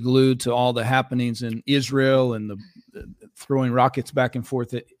really glued to all the happenings in Israel and the throwing rockets back and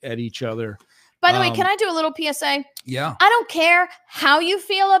forth at each other. By the way, can I do a little PSA? Yeah. I don't care how you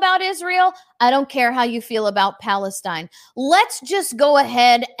feel about Israel. I don't care how you feel about Palestine. Let's just go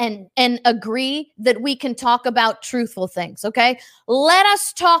ahead and agree that we can talk about truthful things, okay? Let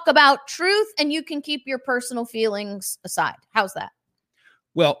us talk about truth, and you can keep your personal feelings aside. How's that?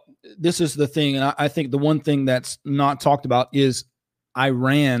 Well, this is the thing, and I think the one thing that's not talked about is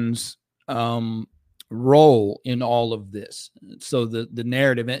Iran's role in all of this. So the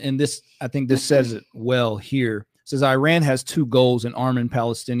narrative, and this, I think this says it well here. It says Iran has two goals in arming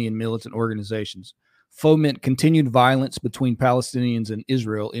Palestinian militant organizations. foment continued violence between Palestinians and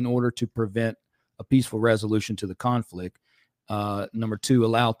Israel in order to prevent a peaceful resolution to the conflict. Number two,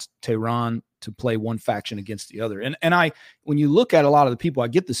 allow Tehran to play one faction against the other. And when you look at a lot of the people, I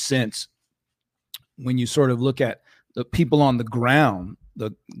get the sense when you sort of look at the people on the ground,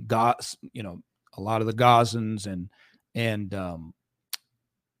 a lot of the Gazans and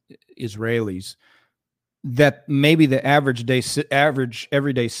Israelis, that maybe the average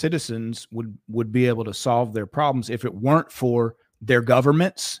everyday citizens would be able to solve their problems if it weren't for their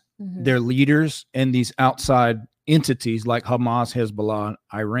governments, their leaders, and these outside entities like Hamas, Hezbollah,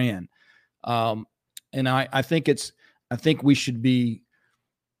 Iran. And I think we should be,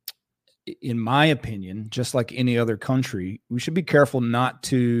 in my opinion, just like any other country, we should be careful not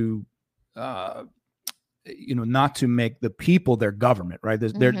to make the people their government, right?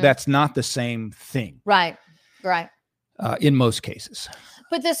 That's not the same thing. Right. In most cases.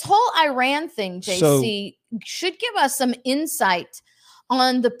 But this whole Iran thing, JC, should give us some insight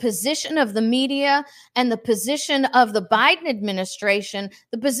on the position of the media and the position of the Biden administration,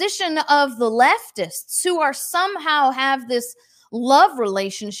 the position of the leftists who are somehow have this love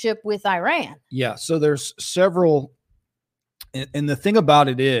relationship with Iran. Yeah. So there's several. And the thing about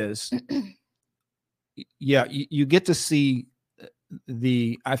it is, yeah, you get to see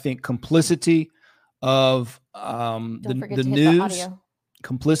I think, complicity of the news,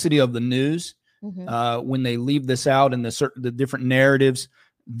 complicity of the news when they leave this out, and the different narratives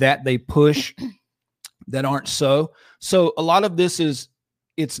that they push that aren't so. So a lot of this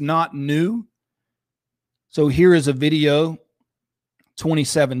it's not new. So here is a video,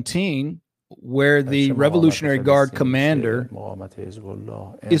 2017, where the Revolutionary Guard commander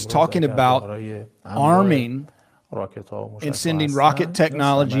is talking about arming and sending rocket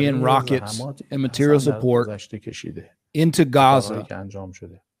technology and rockets and material support into Gaza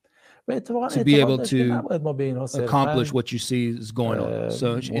to be able to accomplish what you see is going on.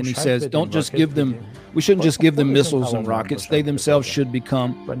 So, and he says, we shouldn't just give them missiles and rockets. They themselves should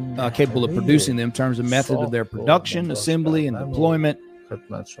become capable of producing them in terms of method of their production, assembly, and deployment.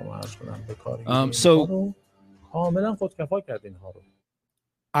 So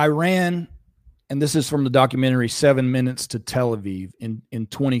Iran, and this is from the documentary 7 Minutes to Tel Aviv in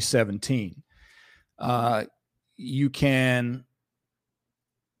 2017. You can,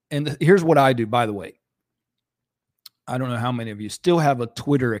 and here's what I do, by the way. I don't know how many of you still have a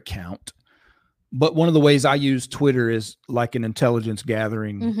Twitter account, but one of the ways I use Twitter is like an intelligence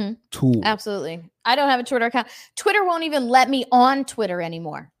gathering tool. Absolutely. I don't have a Twitter account. Twitter won't even let me on Twitter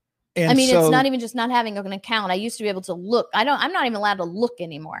anymore. And it's not even just not having an account. I used to be able to look. I'm not even allowed to look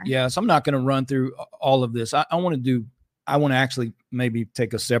anymore. Yeah. So I'm not going to run through all of this. I want to actually maybe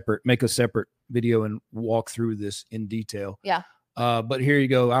make a separate video and walk through this in detail. Yeah. But here you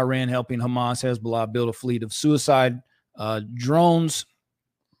go. Iran helping Hamas, Hezbollah build a fleet of suicide drones.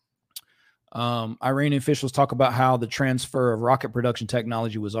 Iranian officials talk about how the transfer of rocket production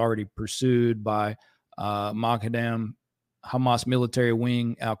technology was already pursued by Moghadam. Hamas military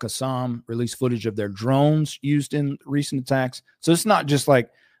wing Al-Qassam released footage of their drones used in recent attacks. So it's not just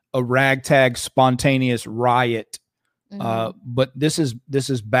like a ragtag spontaneous riot, but this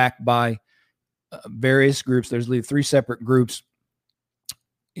is backed by various groups. There's 3 separate groups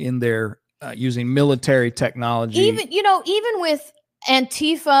in there using military technology. Even with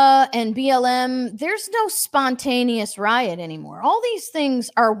Antifa and BLM, there's no spontaneous riot anymore. All these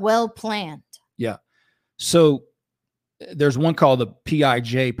things are well planned. Yeah. So there's one called the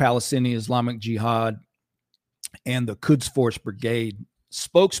PIJ, Palestinian Islamic Jihad, and the Quds Force Brigade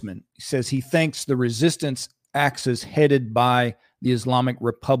spokesman says he thanks the resistance axis headed by the Islamic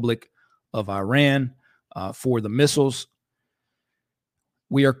Republic of Iran for the missiles.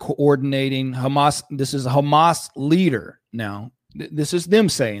 We are coordinating Hamas. This is a Hamas leader. Now, this is them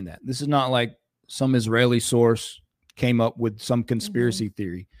saying that. This is not like some Israeli source came up with some conspiracy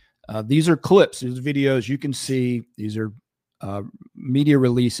theory. These are clips. These videos you can see. These are media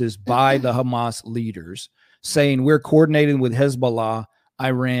releases by the Hamas leaders saying we're coordinating with Hezbollah,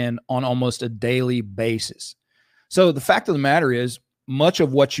 Iran on almost a daily basis. So the fact of the matter is, much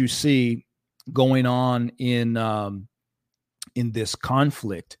of what you see going on in this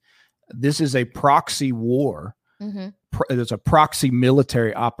conflict, this is a proxy war. There's a proxy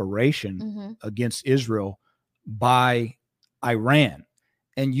military operation against Israel by Iran.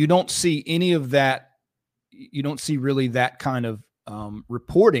 And you don't see any of that. You don't see really that kind of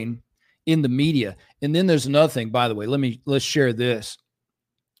reporting in the media. And then there's another thing, by the way, let's share this.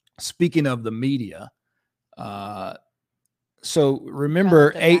 Speaking of the media, so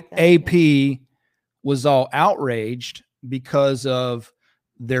remember AP was all outraged because of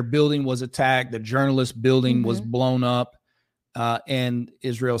their building was attacked. The journalist building was blown up. And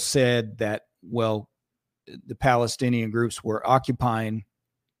Israel said that, well, the Palestinian groups were occupying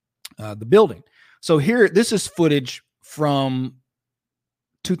the building. So here, this is footage from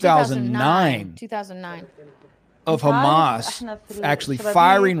 2009 of Hamas actually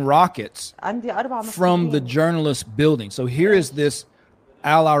firing rockets from the journalist building. So here is this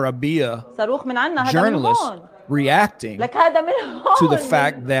Al Arabiya journalist reacting to the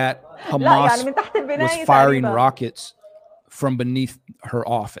fact that Hamas was firing rockets from beneath her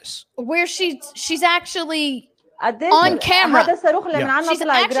office, where she's actually on camera. She's actually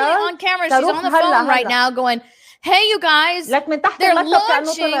on camera. She's on the phone right now going, hey, you guys, they're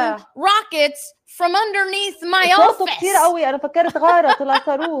launching rockets from underneath my office.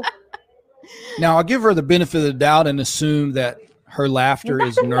 Now, I'll give her the benefit of the doubt and assume that her laughter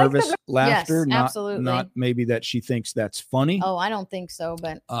is nervous laughter, not maybe that she thinks that's funny. Oh, I don't think so,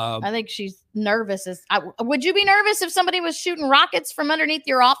 but I think she's nervous. Would you be nervous if somebody was shooting rockets from underneath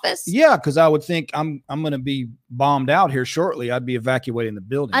your office? Yeah, because I would think I'm going to be bombed out here shortly. I'd be evacuating the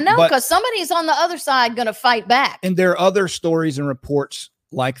building. I know, because somebody's on the other side going to fight back. And there are other stories and reports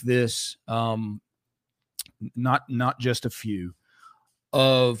like this, not just a few,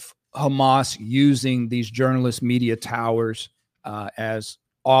 of Hamas using these journalist media towers as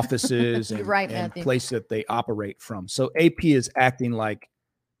offices and places that they operate from. So AP is acting like,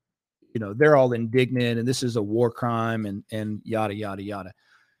 they're all indignant and this is a war crime and yada, yada, yada.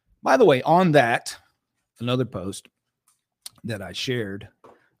 By the way, on that, another post that I shared,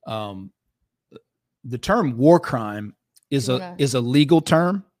 the term war crime is a legal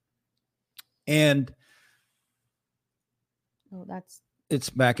term. And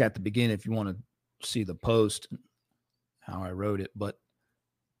it's back at the beginning if you want to see the post, how I wrote it, but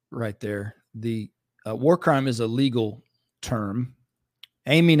right there, the war crime is a legal term.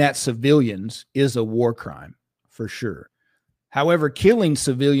 Aiming at civilians is a war crime for sure. However, killing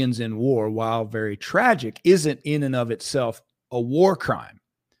civilians in war, while very tragic, isn't in and of itself a war crime.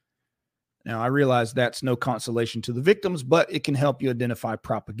 Now, I realize that's no consolation to the victims, but it can help you identify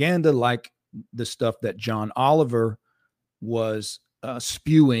propaganda like the stuff that John Oliver was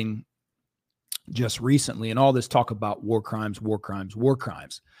spewing just recently, and all this talk about war crimes.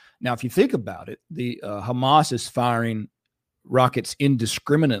 Now, if you think about it, the Hamas is firing rockets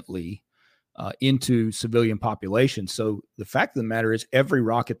indiscriminately into civilian populations. So the fact of the matter is, every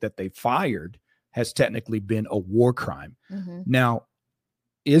rocket that they fired has technically been a war crime. Now,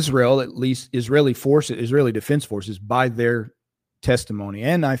 Israel, at least Israeli Defense Forces, by their testimony,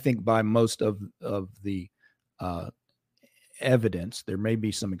 and I think by most of the evidence, there may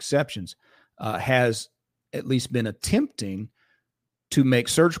be some exceptions, has at least been attempting to make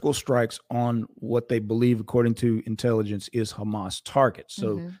surgical strikes on what they believe, according to intelligence, is Hamas targets.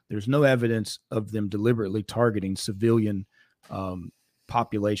 So there's no evidence of them deliberately targeting civilian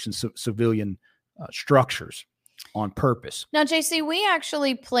populations, civilian structures on purpose. Now, JC, we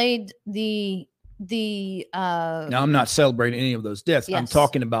actually played the now, I'm not celebrating any of those deaths. Yes. I'm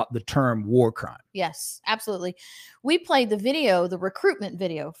talking about the term war crime. Yes, absolutely. We played the video, the recruitment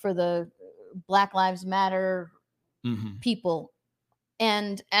video for the Black Lives Matter people.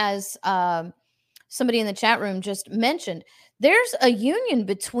 And as somebody in the chat room just mentioned, there's a union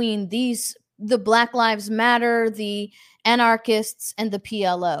between the Black Lives Matter, the anarchists, and the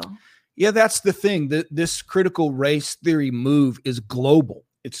PLO. Yeah, that's the thing. This critical race theory move is global.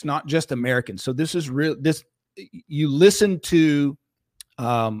 It's not just American. So this is real. You listen to,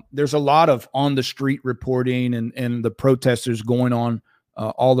 there's a lot of on the street reporting and the protesters going on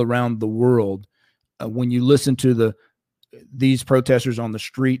all around the world. When you listen to these protesters on the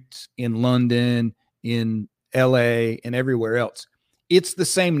streets in London, in LA, and everywhere else, it's the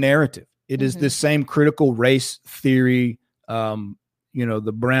same narrative. It is the same critical race theory.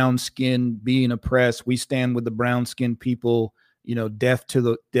 The brown skin being oppressed. We stand with the brown skin people. Death to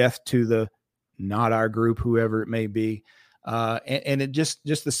the not our group, whoever it may be. And it just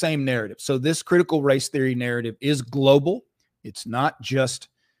the same narrative. So this critical race theory narrative is global. It's not just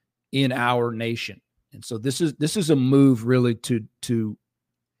in our nation. And so this is a move really to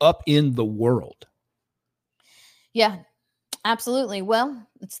up in the world. Yeah, absolutely. Well,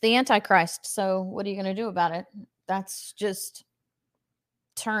 it's the Antichrist. So what are you going to do about it? That's just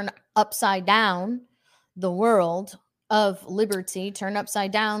turn upside down the world of liberty, turn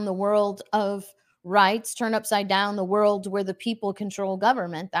upside down the world of rights, turn upside down the world where the people control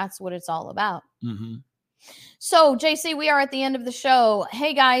government. That's what it's all about. So, JC, we are at the end of the show.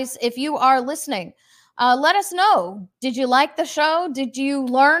 Hey, guys, if you are listening, let us know. Did you like the show? Did you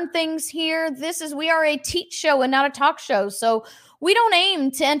learn things here? We are a teach show and not a talk show. So we don't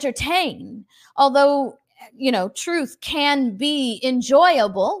aim to entertain, although, truth can be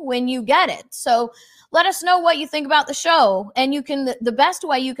enjoyable when you get it. So let us know what you think about the show. And the best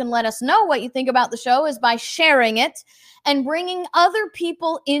way you can let us know what you think about the show is by sharing it and bringing other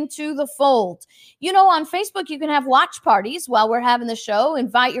people into the fold. On Facebook, you can have watch parties while we're having the show.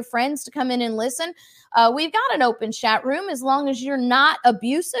 Invite your friends to come in and listen. We've got an open chat room. As long as you're not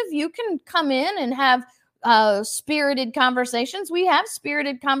abusive, you can come in and have spirited conversations. We have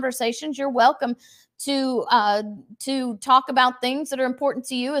spirited conversations. You're welcome to talk about things that are important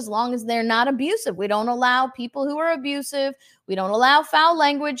to you, as long as they're not abusive. We don't allow people who are abusive. We don't allow foul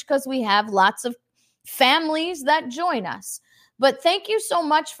language, because we have lots of families that join us. But thank you so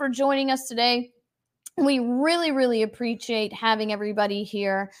much for joining us today. We really, really appreciate having everybody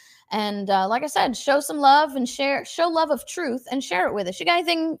here. And like I said, show some love and show love of truth and share it with us. You got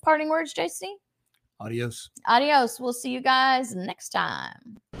anything, parting words, JC? Adios. Adios. We'll see you guys next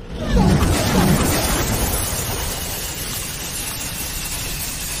time.